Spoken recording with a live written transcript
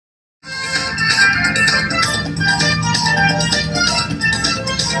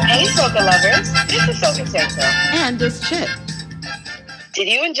Hey, soca lovers. This is Soca Central. And this Chip. Did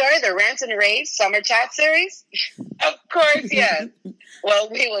you enjoy the Rant and Rave Summer Chat series? Of course, yes. Well,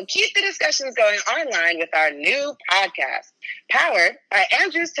 we will keep the discussions going online with our new podcast, powered by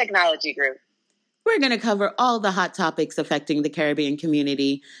Andrews Technology Group. We're going to cover all the hot topics affecting the Caribbean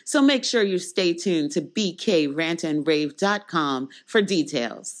community, so make sure you stay tuned to bkrantandrave.com for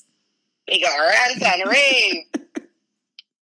details. We got Rant and Rave.